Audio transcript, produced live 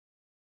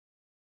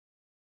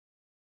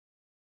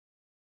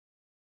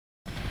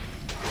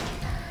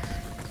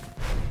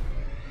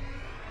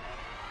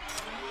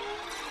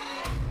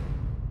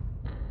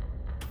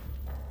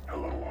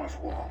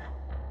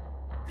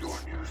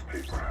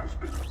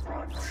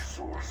primary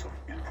source of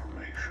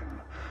information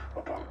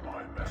about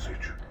my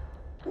message.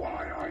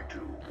 Why I do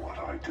what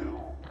I do.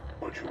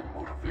 But your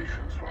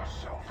motivations are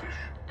selfish.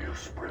 You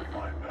spread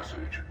my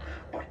message,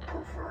 but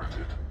pervert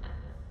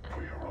it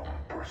for your own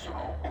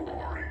personal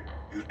glory.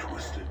 You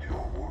twisted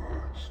your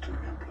words to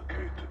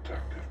implicate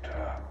Detective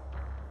Tab,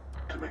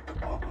 to make the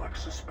public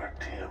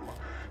suspect him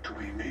to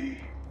be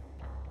me.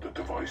 The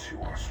device you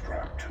are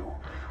strapped to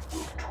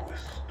will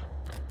twist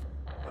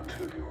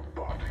until your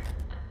body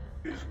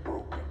is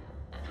broken.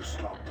 To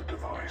stop the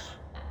device,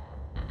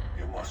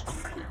 you must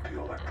complete the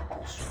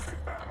electrical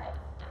circuit panel.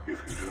 If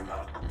you do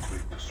not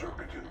complete the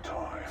circuit in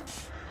time,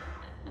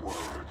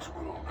 words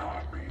will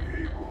not be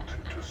able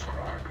to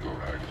describe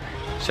your agony.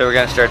 So we're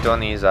gonna start doing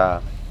these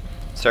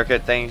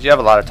circuit things. You have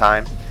a lot of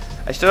time.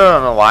 I still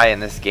don't know why in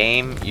this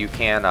game you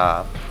can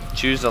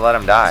choose to let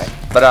them die,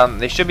 but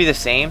they should be the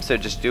same, so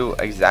just do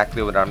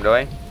exactly what I'm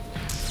doing.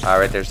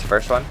 Right there's the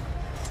first one.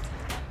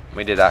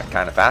 We did that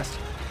kind of fast.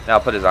 Now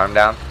I'll put his arm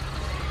down.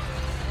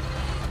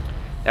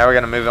 Now we're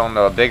gonna move on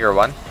to a bigger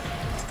one.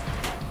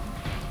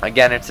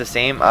 Again, it's the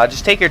same.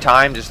 Just take your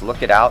time, just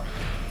look it out.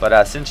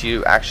 But since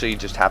you actually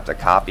just have to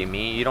copy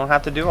me, you don't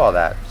have to do all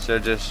that. So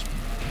just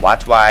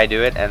watch why I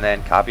do it and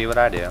then copy what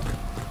I do.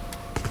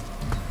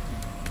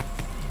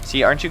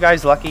 See, aren't you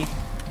guys lucky?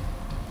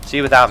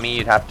 See, without me,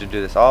 you'd have to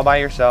do this all by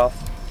yourself.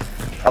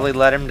 Probably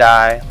let him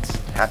die.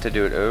 Have to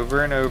do it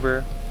over and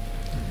over.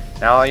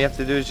 Now all you have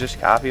to do is just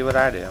copy what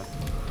I do.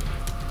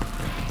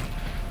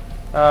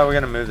 We're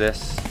gonna move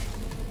this.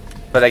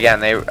 But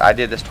again, I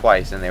did this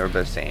twice and they were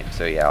both same.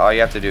 So yeah, all you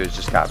have to do is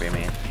just copy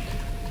me.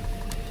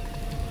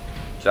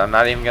 So I'm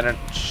not even gonna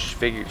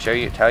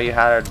tell you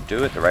how to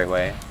do it the right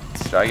way.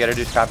 So all you gotta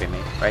do is copy me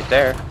right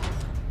there.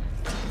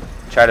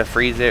 Try to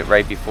freeze it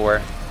right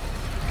before,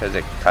 because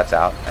it cuts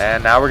out.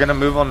 And now we're gonna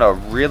move on to a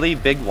really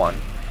big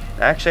one.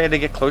 I actually had to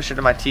get closer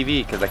to my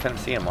TV because I couldn't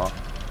see them all.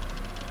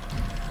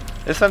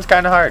 This one's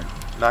kind of hard,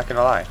 not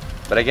gonna lie.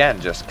 But again,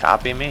 just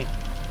copy me.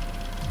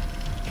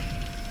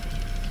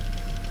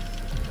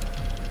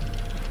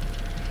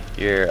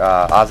 Your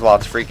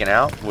Oswald's freaking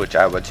out, which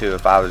I would too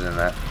if I was in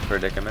that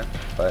predicament,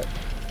 but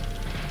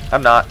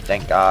I'm not,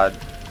 thank God.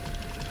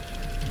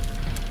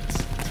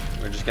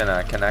 We're just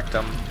gonna connect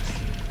them,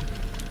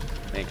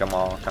 make them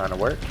all kind of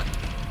work.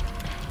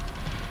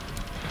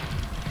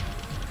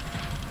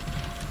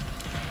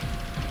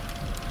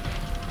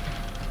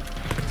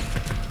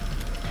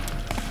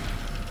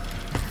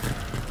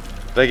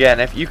 But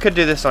again, if you could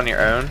do this on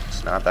your own,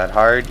 it's not that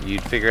hard,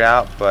 you'd figure it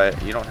out, but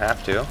you don't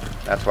have to.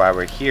 That's why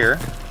we're here.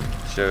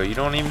 So you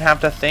don't even have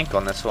to think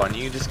on this one,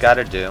 you just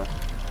gotta do.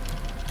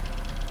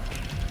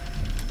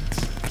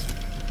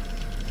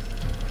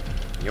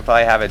 You'll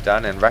probably have it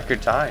done in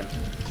record time.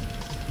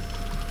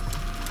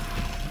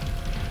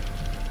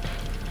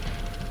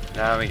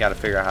 Now we gotta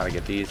figure out how to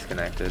get these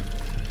connected.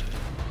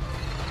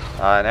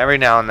 And every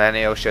now and then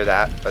it'll show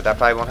that, but that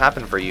probably won't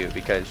happen for you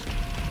because,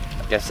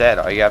 like I said,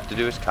 all you have to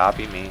do is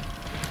copy me.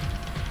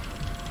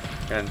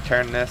 Gonna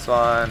turn this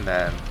one,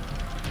 then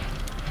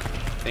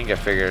I think I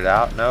figured it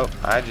out. Nope,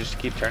 I just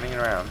keep turning it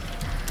around.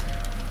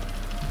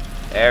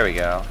 There we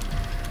go.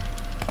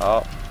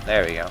 Oh,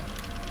 there we go.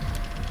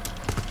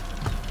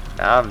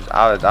 Now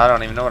I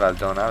don't even know what I was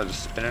doing. I was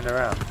just spinning it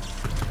around.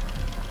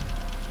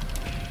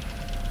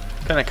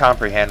 Couldn't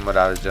comprehend what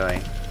I was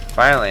doing.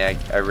 Finally,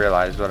 I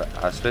realized what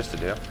I was supposed to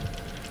do.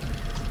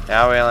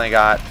 Now we only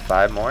got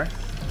 5 more.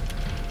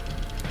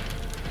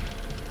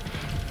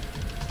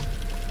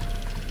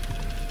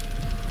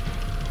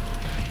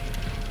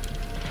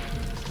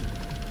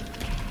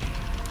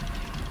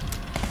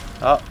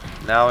 Oh,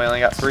 now we only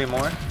got 3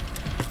 more.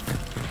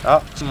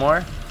 Oh, 2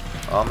 more.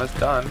 Almost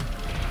done.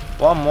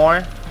 1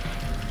 more.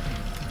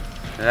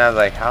 And I was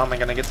like, how am I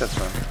going to get this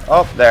one?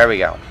 Oh, there we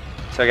go.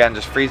 So again,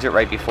 just freeze it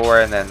right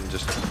before and then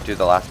just do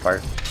the last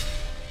part.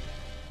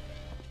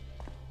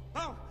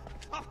 Oh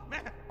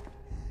man.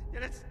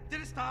 Did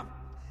it stop?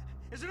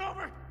 Is it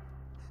over?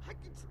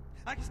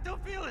 I can still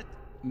feel it.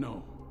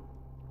 No.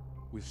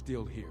 We're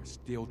still here,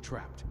 still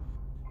trapped.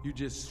 You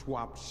just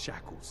swapped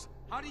shackles.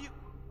 How do you...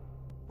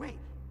 Wait.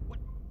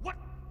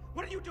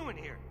 What are you doing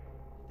here?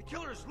 The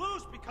killer is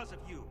loose because of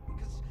you.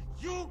 Because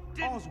you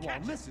didn't Oswald,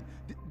 catch listen.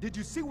 Did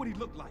you see what he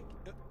looked like?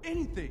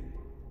 Anything.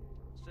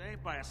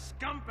 Saved by a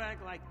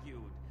scumbag like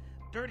you.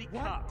 Dirty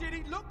What cop. did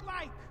he look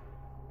like?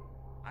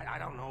 I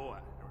don't know.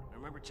 I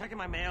remember checking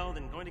my mail,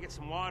 then going to get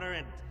some water,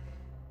 and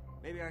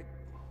maybe I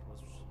was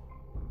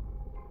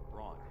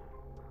wrong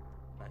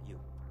about you.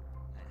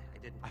 I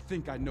didn't. I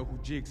think I know who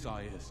Jigsaw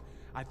is.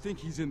 I think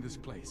he's in this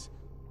place.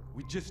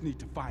 We just need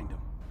to find him.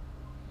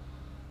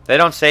 They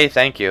don't say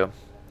thank you.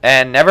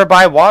 And never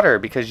buy water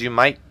because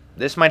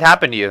this might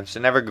happen to you.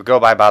 So never go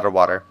buy bottled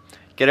water.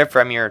 Get it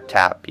from your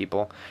tap,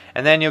 people.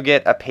 And then you'll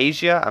get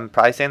Aphasia. I'm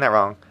probably saying that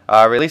wrong.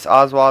 Release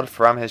Oswald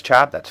from his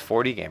trap. That's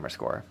 40 gamer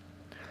score.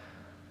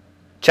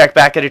 Check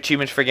back at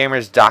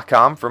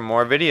achievementsforgamers.com for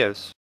more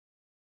videos.